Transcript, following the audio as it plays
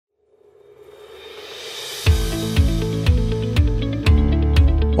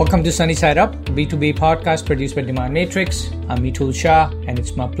Welcome to Sunny Side Up, a B2B podcast produced by Demand Matrix. I'm Mitul Shah, and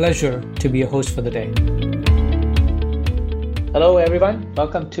it's my pleasure to be a host for the day. Hello, everyone.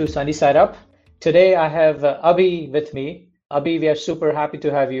 Welcome to Sunny Side Up. Today, I have Abhi with me. Abhi, we are super happy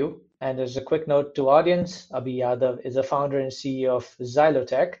to have you. And as a quick note to audience, Abhi Yadav is the founder and CEO of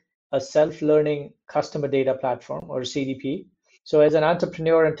Xylotech, a self-learning customer data platform, or CDP. So as an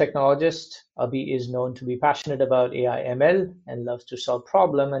entrepreneur and technologist, Abhi is known to be passionate about AI ML and loves to solve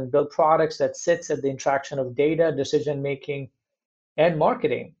problems and build products that sits at the interaction of data, decision-making, and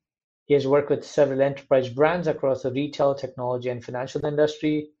marketing. He has worked with several enterprise brands across the retail, technology, and financial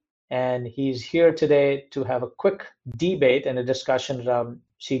industry. And he's here today to have a quick debate and a discussion around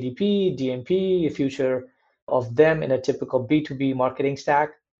CDP, DMP, the future of them in a typical B2B marketing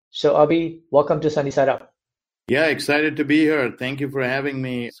stack. So Abhi, welcome to Sunny Side Up. Yeah, excited to be here. Thank you for having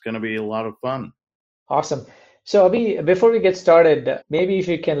me. It's going to be a lot of fun. Awesome. So Abhi, before we get started, maybe if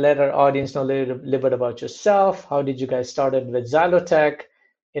you can let our audience know a little bit about yourself. How did you guys started with Xylotech,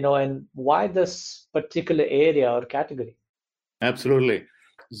 and why this particular area or category? Absolutely.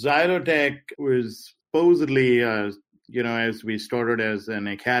 Xylotech was supposedly, as we started as an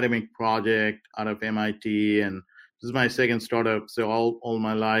academic project out of MIT, and this is my second startup. So all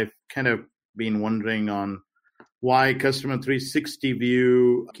my life kind of been wondering on why Customer 360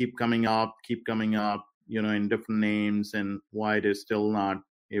 View keep coming up, in different names, and why it is still not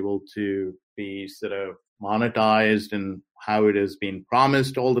able to be sort of monetized and how it has been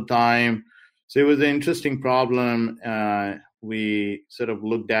promised all the time. So it was an interesting problem. We sort of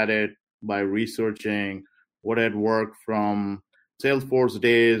looked at it by researching what had worked from Salesforce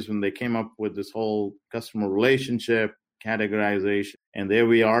days when they came up with this whole customer relationship categorization. And there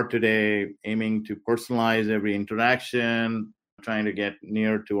we are today, aiming to personalize every interaction, trying to get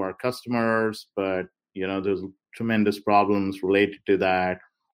near to our customers. But, there's tremendous problems related to that.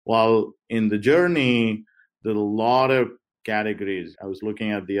 While in the journey, there's a lot of categories. I was looking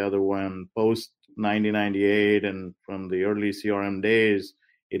at the other one, post 1998, and from the early CRM days,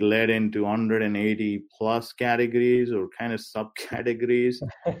 it led into 180 plus categories or kind of subcategories.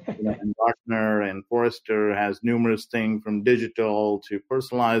 And Gartner and Forrester has numerous things from digital to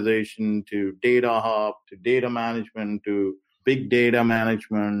personalization to data hub to data management to big data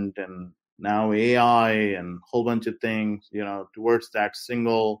management and now AI and a whole bunch of things, towards that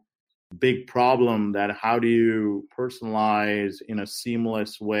single big problem that how do you personalize in a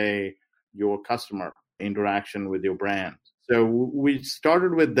seamless way your customer interaction with your brand. So we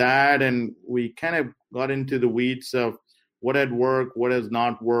started with that, and we kind of got into the weeds of what had worked, what has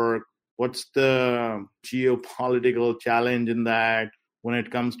not worked, what's the geopolitical challenge in that when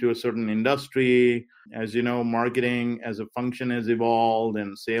it comes to a certain industry. As you know, marketing as a function has evolved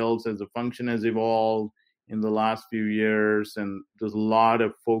and sales as a function has evolved in the last few years, and there's a lot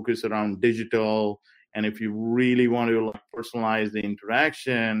of focus around digital. And if you really want to personalize the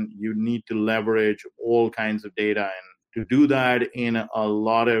interaction, you need to leverage all kinds of data. And to do that in a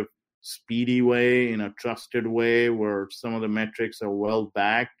lot of speedy way, in a trusted way, where some of the metrics are well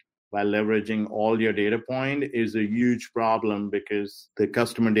backed by leveraging all your data point is a huge problem, because the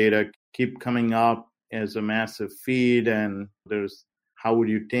customer data keep coming up as a massive feed. And there's how would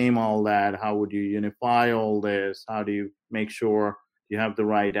you tame all that? How would you unify all this? How do you make sure you have the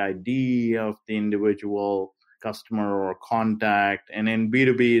right ID of the individual customer or contact? And in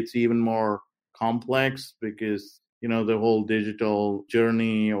B2B, it's even more complex because, the whole digital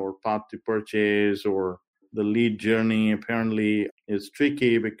journey or path to purchase or the lead journey apparently is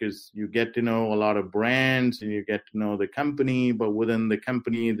tricky, because you get to know a lot of brands and you get to know the company, but within the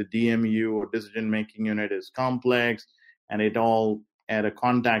company, the DMU or decision-making unit is complex, and it all at a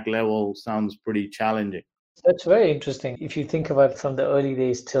contact level sounds pretty challenging. That's very interesting. If you think about it from the early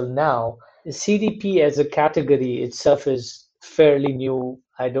days till now, the CDP as a category itself is fairly new.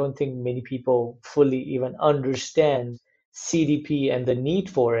 I don't think many people fully even understand CDP and the need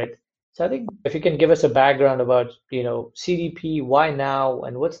for it. So I think if you can give us a background about, CDP, why now,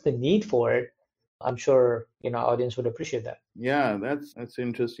 and what's the need for it, I'm sure, audience would appreciate that. Yeah, that's an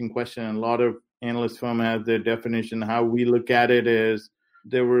interesting question. A lot of analyst firms have their definition. How we look at it is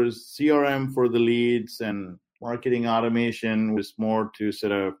there was CRM for the leads, and marketing automation was more to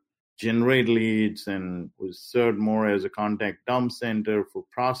sort of generate leads and was served more as a contact dump center for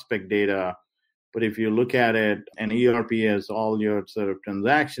prospect data. But if you look at it, an ERP has all your sort of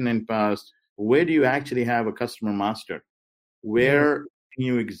transaction in past, where do you actually have a customer master? Where can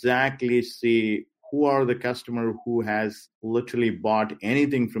you exactly see who are the customer who has literally bought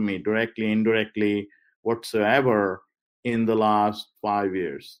anything from me, directly, indirectly, whatsoever, in the last 5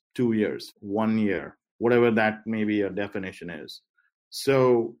 years, 2 years, 1 year, whatever that maybe your definition is.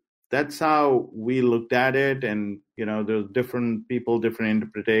 So that's how we looked at it. And, there's different people, different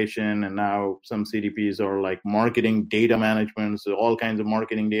interpretation. And now some CDPs are like marketing data management. So all kinds of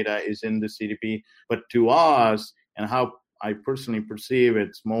marketing data is in the CDP. But to us, and how I personally perceive,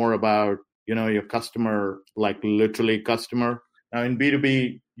 it's more about, your customer, like literally customer. Now in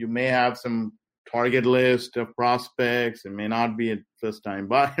B2B, you may have some target list of prospects. It may not be a first time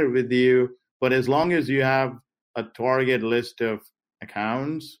buyer with you, but as long as you have a target list of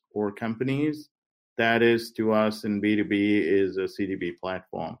accounts or companies, that is to us in B2B is a CDP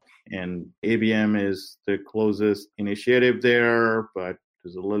platform. And ABM is the closest initiative there, but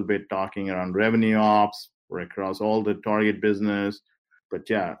there's a little bit talking around revenue ops or across all the target business. But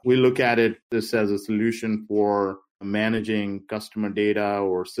yeah, we look at it this as a solution for managing customer data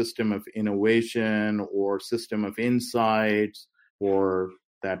or system of innovation or system of insights for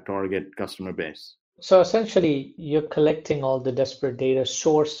that target customer base. So essentially, you're collecting all the disparate data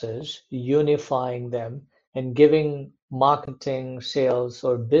sources, unifying them, and giving marketing, sales,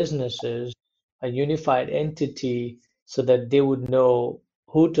 or businesses a unified entity so that they would know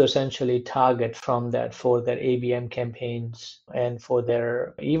who to essentially target from that for their ABM campaigns and for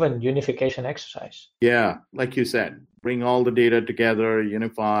their even unification exercise. Yeah, like you said, bring all the data together,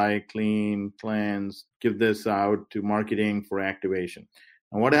 unify, clean, cleanse, give this out to marketing for activation.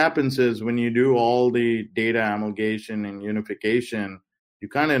 And what happens is when you do all the data amalgamation and unification, you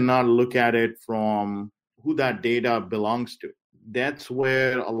kind of not look at it from who that data belongs to. That's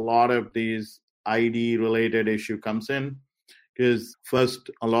where a lot of these ID related issue comes in. Because first,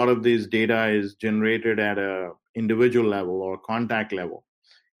 a lot of this data is generated at a individual level or contact level.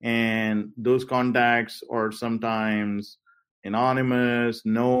 And those contacts are sometimes anonymous,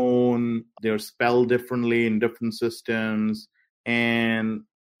 known, they're spelled differently in different systems. And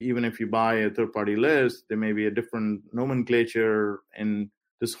even if you buy a third-party list, there may be a different nomenclature. And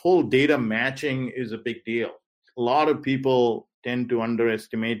this whole data matching is a big deal. A lot of people tend to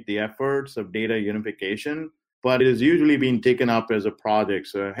underestimate the efforts of data unification, but it is usually being taken up as a project.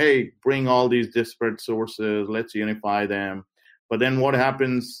 So, hey, bring all these disparate sources, let's unify them. But then what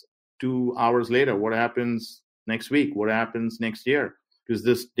happens 2 hours later? What happens next week? What happens next year? Because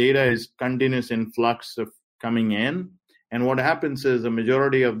this data is continuous influx of coming in. And what happens is the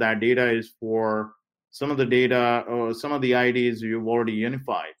majority of that data is for some of the data or some of the IDs you've already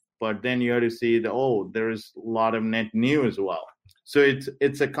unified. But then you have to see there is a lot of net new as well. So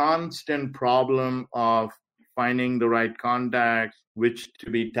it's a constant problem of finding the right contacts, which to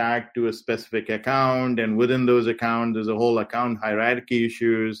be tagged to a specific account. And within those accounts, there's a whole account hierarchy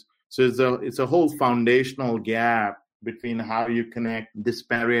issues. So it's a whole foundational gap between how you connect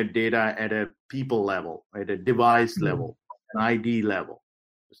disparate data at a people level, at a device level, an ID level,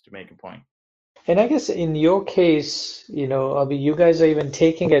 just to make a point. And I guess in your case, Abhi, you guys are even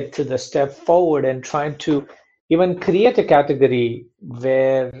taking it to the step forward and trying to even create a category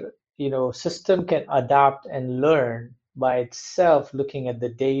where system can adapt and learn by itself looking at the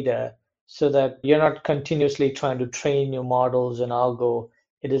data so that you're not continuously trying to train new models and algo.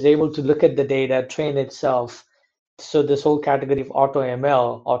 It is able to look at the data, train itself. So this whole category of auto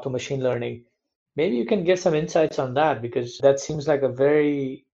ML, auto machine learning, maybe you can give some insights on that, because that seems like a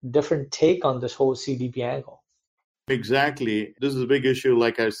very different take on this whole CDP angle. Exactly. This is a big issue.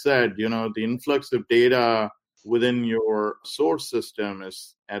 Like I said, the influx of data within your source system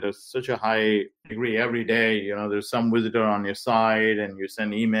is at such a high degree every day. There's some visitor on your site and you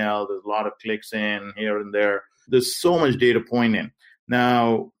send email. There's a lot of clicks in here and there. There's so much data point in.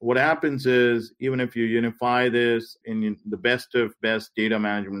 Now, what happens is even if you unify this in the best of best data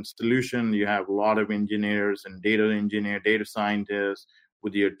management solution, you have a lot of engineers and data scientists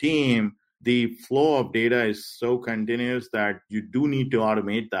with your team. The flow of data is so continuous that you do need to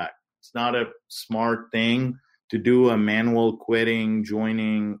automate that. It's not a smart thing to do a manual querying,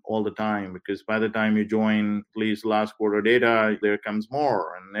 joining all the time, because by the time you join at least last quarter data, there comes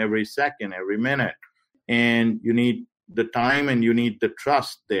more, and every second, every minute. And you need the time and you need the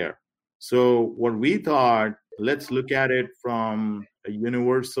trust there. So what we thought, let's look at it from a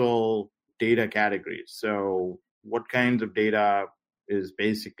universal data category. So what kinds of data is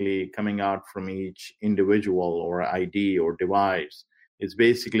basically coming out from each individual or ID or device? It's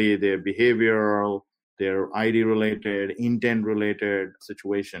basically their behavioral, their ID related, intent related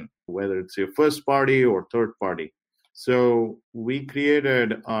situation, whether it's your first party or third party. So we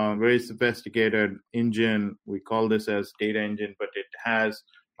created a very sophisticated engine. We call this as data engine, but it has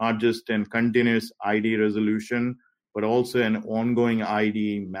not just a continuous ID resolution, but also an ongoing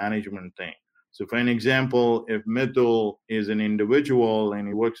ID management thing. So for an example, if Mithul is an individual and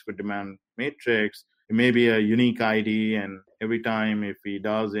he works for Demand Matrix, it may be a unique ID, and every time if he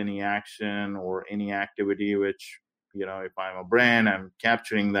does any action or any activity, which, if I'm a brand, I'm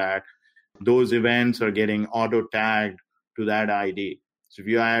capturing that, those events are getting auto tagged to that ID. So if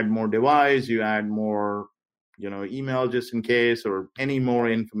you add more device, you add more, email just in case, or any more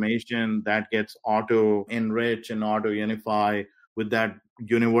information that gets auto enrich and auto unify with that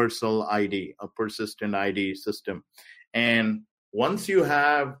universal ID, a persistent ID system. And once you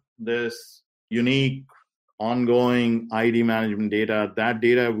have this unique ongoing ID management data, that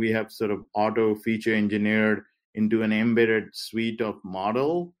data we have sort of auto feature engineered into an embedded suite of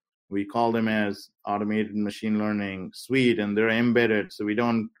model. We call them as automated machine learning suite, and they're embedded. So we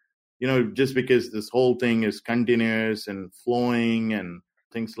don't, just because this whole thing is continuous and flowing and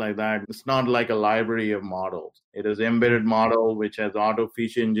things like that, it's not like a library of models. It is embedded model, which has auto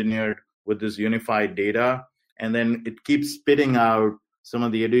feature engineered with this unified data. And then it keeps spitting out some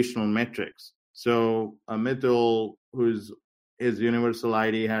of the additional metrics. So Mithil, his universal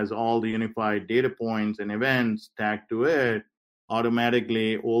ID has all the unified data points and events tagged to it,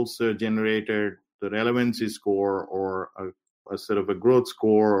 automatically also generated the relevancy score or a sort of a growth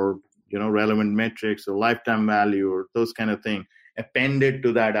score or, relevant metrics or lifetime value or those kind of things appended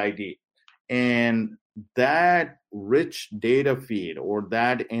to that ID. And that rich data feed or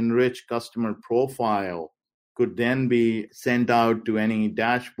that enriched customer profile could then be sent out to any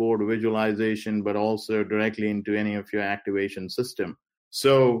dashboard visualization, but also directly into any of your activation system.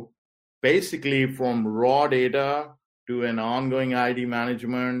 So basically from raw data to an ongoing ID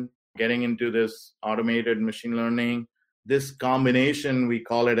management, getting into this automated machine learning, this combination, we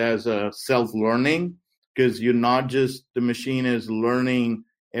call it as a self-learning, because you're not just, the machine is learning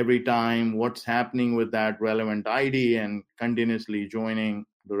every time what's happening with that relevant ID and continuously joining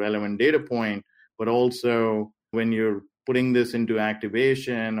the relevant data point, but also when you're putting this into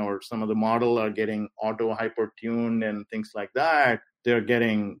activation or some of the model are getting auto hyper-tuned and things like that, they're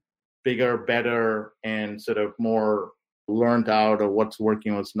getting bigger, better, and sort of more learned out of what's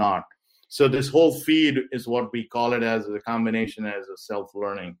working, what's not. So this whole feed is what we call it as a combination as a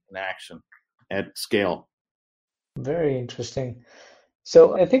self-learning in action at scale. Very interesting.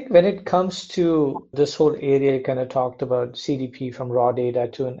 So I think when it comes to this whole area, you kind of talked about CDP from raw data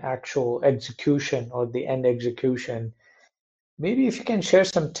to an actual execution or the end execution. Maybe if you can share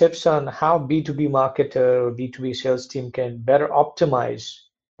some tips on how B2B marketer or B2B sales team can better optimize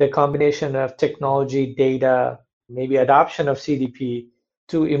the combination of technology, data, maybe adoption of CDP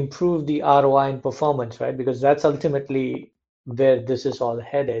to improve the ROI and performance, right? Because that's ultimately where this is all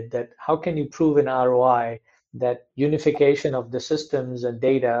headed, that how can you prove an ROI that unification of the systems and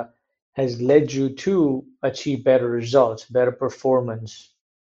data has led you to achieve better results, better performance?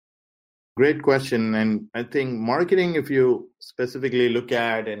 Great question. And I think marketing, if you specifically look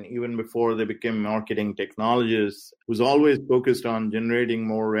at, and even before they became marketing technologists, was always focused on generating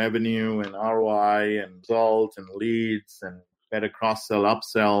more revenue and ROI and results and leads and better cross-sell,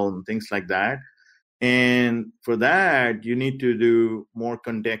 upsell, and things like that. And for that, you need to do more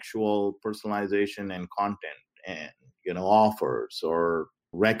contextual personalization and content and, offers or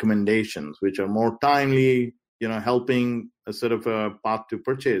recommendations, which are more timely, helping a sort of a path to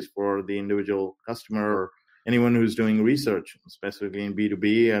purchase for the individual customer or anyone who's doing research, specifically in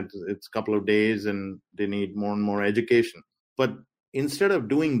B2B. It's a couple of days and they need more and more education. But instead of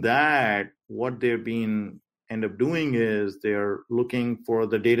doing that, what they've been end up doing is they're looking for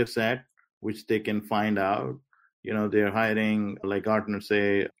the data set, which they can find out. They're hiring, like Gartner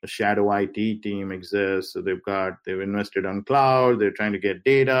say, a shadow IT team exists. So they've invested on cloud. They're trying to get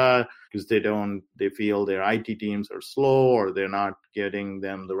data because they feel their IT teams are slow or they're not getting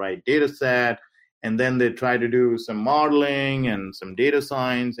them the right data set. And then they try to do some modeling and some data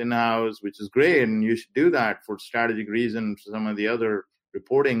science in-house, which is great. And you should do that for strategic reasons, for some of the other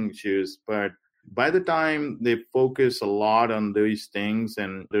reporting issues. But by the time they focus a lot on these things,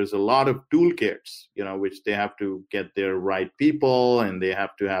 and there's a lot of toolkits, which they have to get their right people and they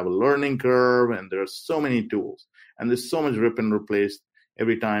have to have a learning curve. And there are so many tools and there's so much rip and replace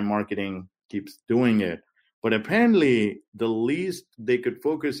every time marketing keeps doing it. But apparently the least they could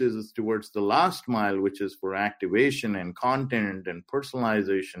focus is towards the last mile, which is for activation and content and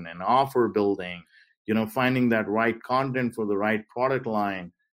personalization and offer building, finding that right content for the right product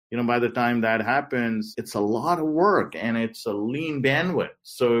line. By the time that happens, it's a lot of work and it's a lean bandwidth.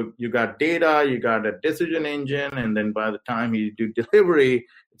 So you got data, you got a decision engine, and then by the time you do delivery,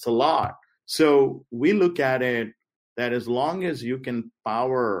 it's a lot. So we look at it that as long as you can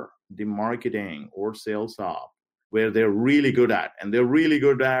power the marketing or sales op, where they're really good at, and they're really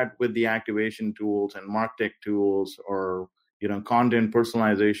good at with the activation tools and MarTech tools or content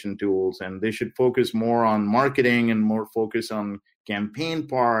personalization tools, and they should focus more on marketing and more focus on campaign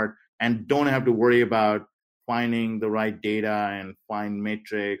part, and don't have to worry about finding the right data and find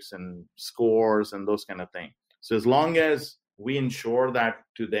metrics and scores and those kind of things. So as long as we ensure that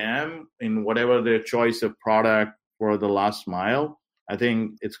to them in whatever their choice of product for the last mile, I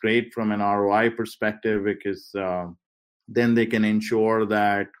think it's great from an ROI perspective, because then they can ensure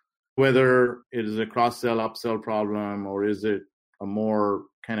that whether it is a cross-sell, upsell problem, or is it a more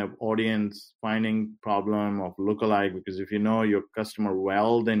kind of audience finding problem of lookalike, because if you know your customer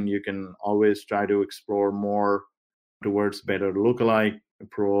well, then you can always try to explore more towards better lookalike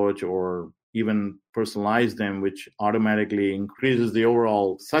approach, or even personalize them, which automatically increases the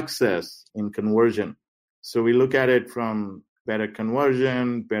overall success in conversion. So we look at it from better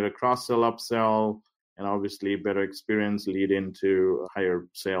conversion, better cross-sell, upsell, and obviously better experience lead into higher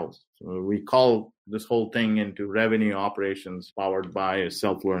sales. So we call this whole thing into revenue operations powered by a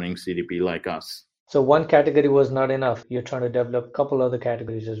self-learning CDP like us. So one category was not enough. You're trying to develop a couple other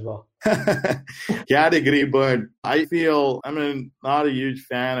categories as well. Category, but I feel I'm not a huge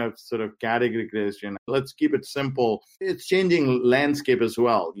fan of sort of category creation. Let's keep it simple. It's changing landscape as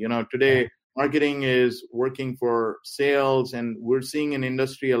well. Today, marketing is working for sales, and we're seeing in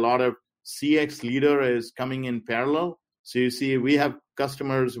industry a lot of CX leader is coming in parallel. So you see, we have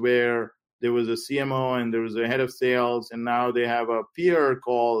customers where there was a CMO and there was a head of sales, and now they have a peer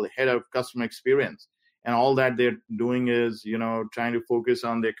called head of customer experience. And all that they're doing is, trying to focus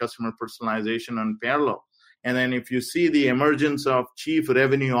on their customer personalization on parallel. And then if you see the emergence of chief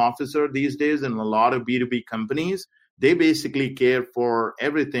revenue officer these days in a lot of B2B companies, they basically care for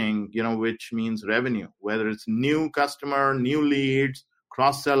everything, which means revenue, whether it's new customer, new leads,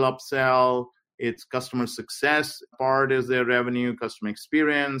 cross-sell, upsell, it's customer success part is their revenue, customer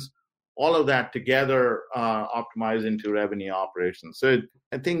experience, all of that together optimize into revenue operations. So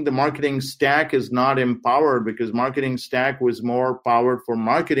I think the marketing stack is not empowered, because marketing stack was more powered for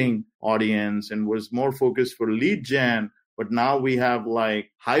marketing audience and was more focused for lead gen. But now we have like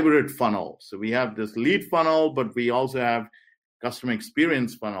hybrid funnel. So we have this lead funnel, but we also have customer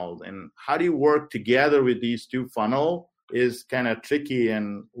experience funnel. And how do you work together with these two funnel is kind of tricky,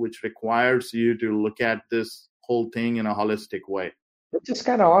 and which requires you to look at this whole thing in a holistic way. Which is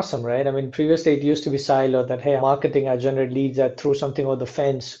kind of awesome, right? I mean, previously it used to be siloed that, hey, marketing, I generate leads, I throw something over the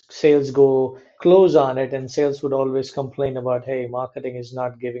fence, sales go close on it, and sales would always complain about, hey, marketing is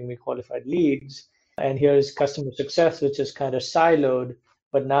not giving me qualified leads. And here's customer success, which is kind of siloed.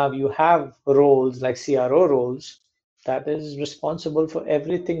 But now you have roles like CRO roles that is responsible for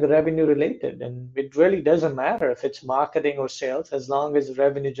everything revenue related. And it really doesn't matter if it's marketing or sales, as long as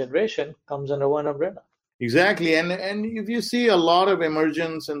revenue generation comes under one umbrella. Exactly. And if you see a lot of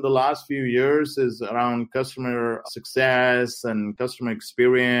emergence in the last few years is around customer success and customer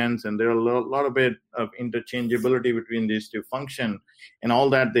experience, and there are a lot of bit of interchangeability between these two functions. And all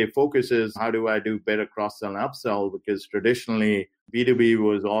that they focus is, how do I do better cross-sell and upsell? Because traditionally B2B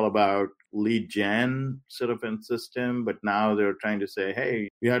was all about lead gen sort of a system, but now they're trying to say, hey,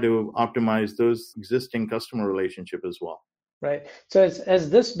 you have to optimize those existing customer relationship as well. Right. So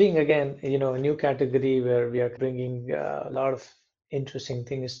as this being, again, a new category where we are bringing a lot of interesting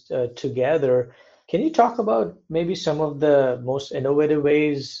things together, can you talk about maybe some of the most innovative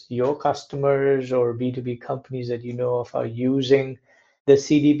ways your customers or B2B companies that you know of are using the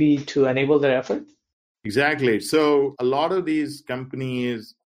CDP to enable their effort? Exactly. So a lot of these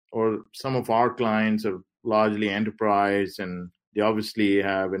companies or some of our clients are largely enterprise, and they obviously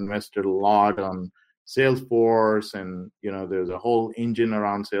have invested a lot on Salesforce, and there's a whole engine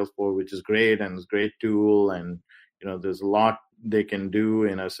around Salesforce, which is great and it's a great tool, and there's a lot they can do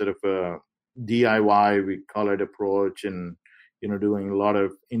in a sort of a DIY, we call it, approach, and doing a lot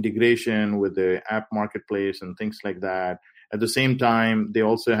of integration with the app marketplace and things like that. At the same time, they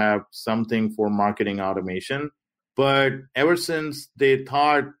also have something for marketing automation. But ever since they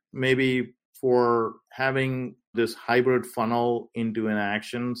thought maybe for having this hybrid funnel into an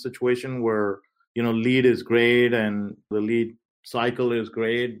action situation where lead is great and the lead cycle is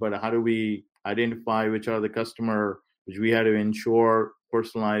great, but how do we identify which are the customer, which we had to ensure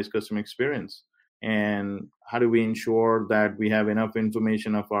personalized customer experience? And how do we ensure that we have enough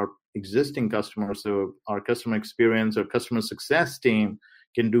information of our existing customers so our customer experience or customer success team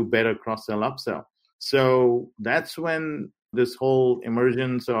can do better cross-sell, upsell? So that's when this whole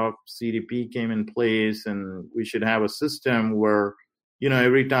emergence of CDP came in place, and we should have a system where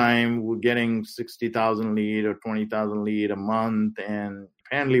every time we're getting 60,000 lead or 20,000 lead a month. And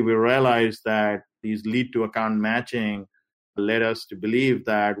apparently we realized that these lead to account matching led us to believe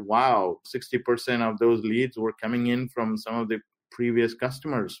that, wow, 60% of those leads were coming in from some of the previous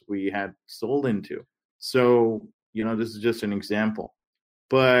customers we had sold into. So, this is just an example.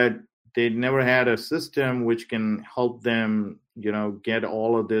 But they never had a system which can help them, get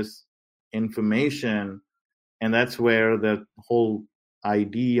all of this information. And that's where the whole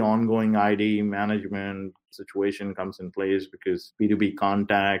ongoing ID management situation comes in place, because B2B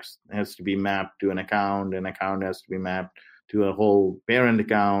contacts has to be mapped to an account has to be mapped to a whole parent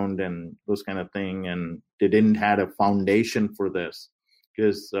account and those kind of thing. And they didn't have a foundation for this,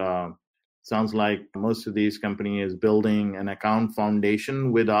 because sounds like most of these companies building an account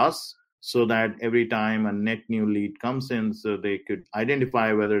foundation with us, so that every time a net new lead comes in, so they could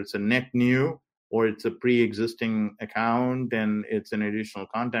identify whether it's a net new or it's a pre-existing account and it's an additional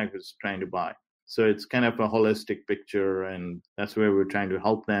contact that's trying to buy. So it's kind of a holistic picture, and that's where we're trying to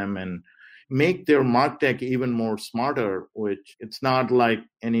help them and make their MarTech even more smarter, which it's not like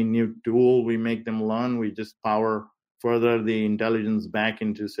any new tool we make them learn. We just power further the intelligence back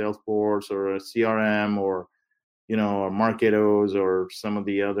into Salesforce or a CRM or, or Marketos or some of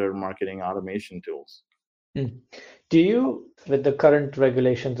the other marketing automation tools. Do you, with the current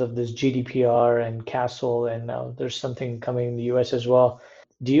regulations of this GDPR and CASL, and now there's something coming in the US as well,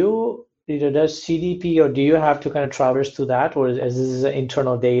 does CDP, or do you have to kind of traverse through that, or is this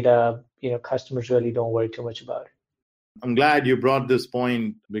internal data, customers really don't worry too much about it? I'm glad you brought this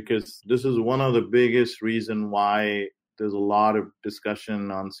point, because this is one of the biggest reason why there's a lot of discussion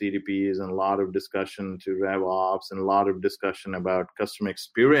on CDPs and a lot of discussion to RevOps and a lot of discussion about customer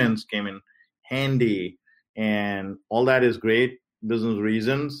experience came in handy. And all that is great, business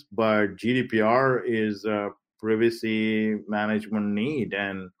reasons, but GDPR is a privacy management need.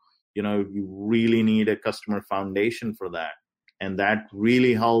 And, you really need a customer foundation for that. And that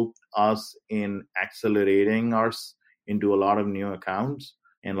really helped us in accelerating us into a lot of new accounts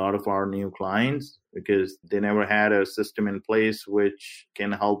and a lot of our new clients, because they never had a system in place which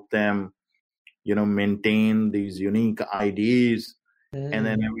can help them, maintain these unique IDs. And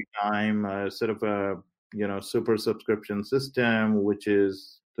then every time sort of a, super subscription system, which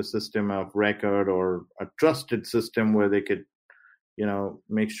is the system of record or a trusted system where they could,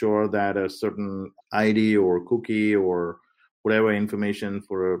 make sure that a certain ID or cookie or whatever information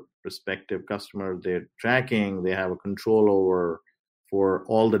for a prospective customer they're tracking, they have a control over for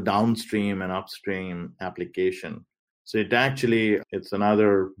all the downstream and upstream application. So it's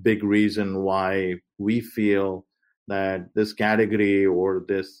another big reason why we feel that this category or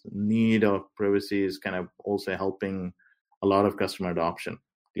this need of privacy is kind of also helping a lot of customer adoption,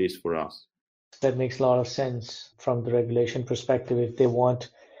 at least for us. That makes a lot of sense from the regulation perspective. If they want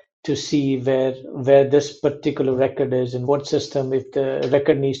to see where this particular record is in what system, if the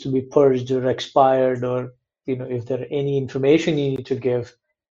record needs to be purged or expired, or if there are any information you need to give,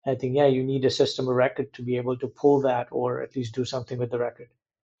 I think you need a system of record to be able to pull that or at least do something with the record.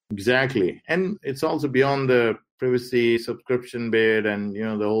 Exactly. And it's also beyond the privacy subscription bit and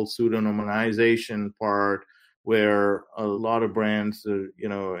the whole pseudonymization part, where a lot of brands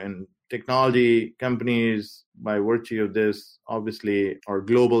and technology companies, by virtue of this, obviously are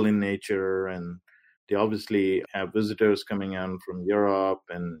global in nature, and they obviously have visitors coming in from Europe,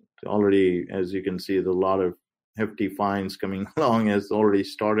 and already, as you can see, a lot of hefty fines coming along has already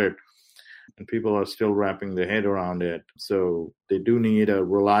started, and people are still wrapping their head around it. So they do need a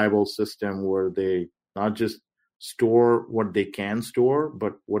reliable system where they not just store what they can store,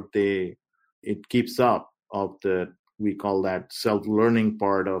 but it keeps up of we call that self-learning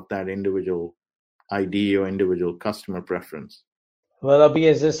part of that individual ID or individual customer preference. Well, Abhi,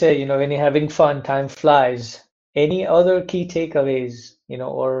 as I say, when you're having fun, time flies. Any other key takeaways,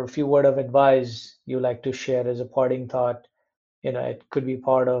 or a few word of advice you like to share as a parting thought? It could be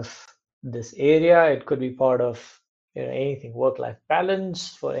part of this area. It could be part of anything, work-life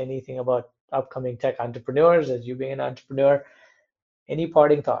balance, for anything about upcoming tech entrepreneurs, as you being an entrepreneur. Any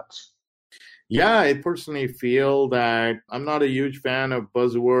parting thoughts? Yeah, I personally feel that I'm not a huge fan of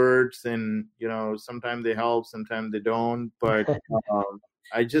buzzwords, and sometimes they help, sometimes they don't. But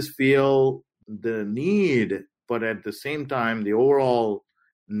I just feel the need, but at the same time, the overall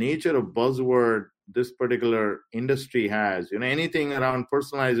nature of buzzword this particular industry has. Anything around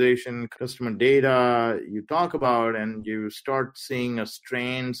personalization, customer data, you talk about, and you start seeing a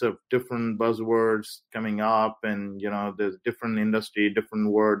strains of different buzzwords coming up, and there's different industry,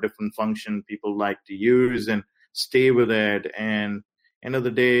 different word, different function people like to use and stay with it. And end of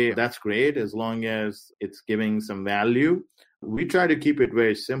the day, that's great as long as it's giving some value. We try to keep it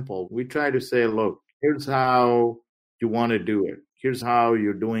very simple. We try to say, look, here's how you want to do it. here's how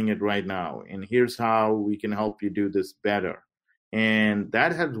you're doing it right now, and here's how we can help you do this better. And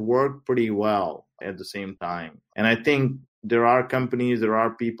that has worked pretty well at the same time. And I think there are companies, there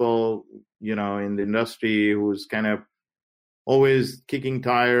are people, in the industry who's kind of always kicking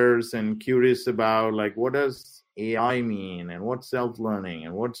tires and curious about like, what does AI mean, and what's self-learning,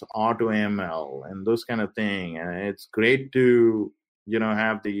 and what's auto ML, and those kind of thing. And it's great to,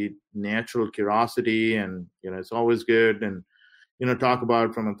 have the natural curiosity, and, it's always good and, talk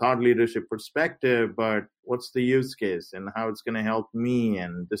about from a thought leadership perspective, but what's the use case and how it's going to help me,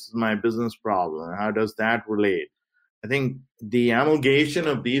 and this is my business problem, and how does that relate? I think the amalgamation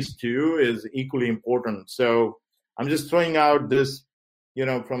of these two is equally important. So I'm just throwing out this,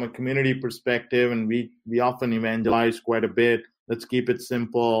 from a community perspective, and we often evangelize quite a bit. Let's keep it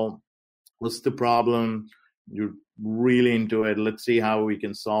simple. What's the problem? You're really into it. Let's see how we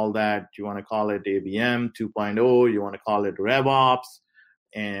can solve that. You want to call it ABM 2.0. You want to call it RevOps.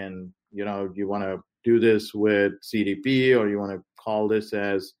 And, you want to do this with CDP, or you want to call this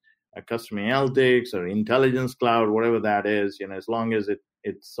as a customer analytics or intelligence cloud, whatever that is, as long as it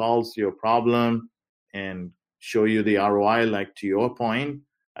solves your problem and show you the ROI, like to your point,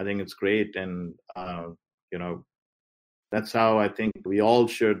 I think it's great. And, that's how I think we all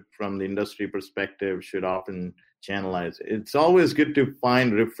should, from the industry perspective, should often channelize. It's always good to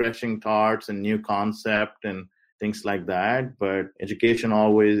find refreshing thoughts and new concept and things like that. But education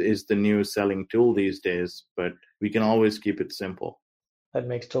always is the new selling tool these days, but we can always keep it simple. That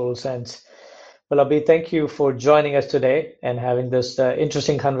makes total sense. Well, Abhi, thank you for joining us today and having this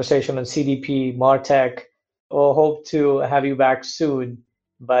interesting conversation on CDP, MarTech. We'll hope to have you back soon.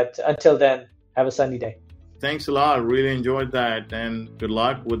 But until then, have a sunny day. Thanks a lot. Really enjoyed that. And good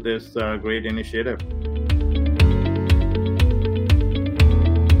luck with this great initiative.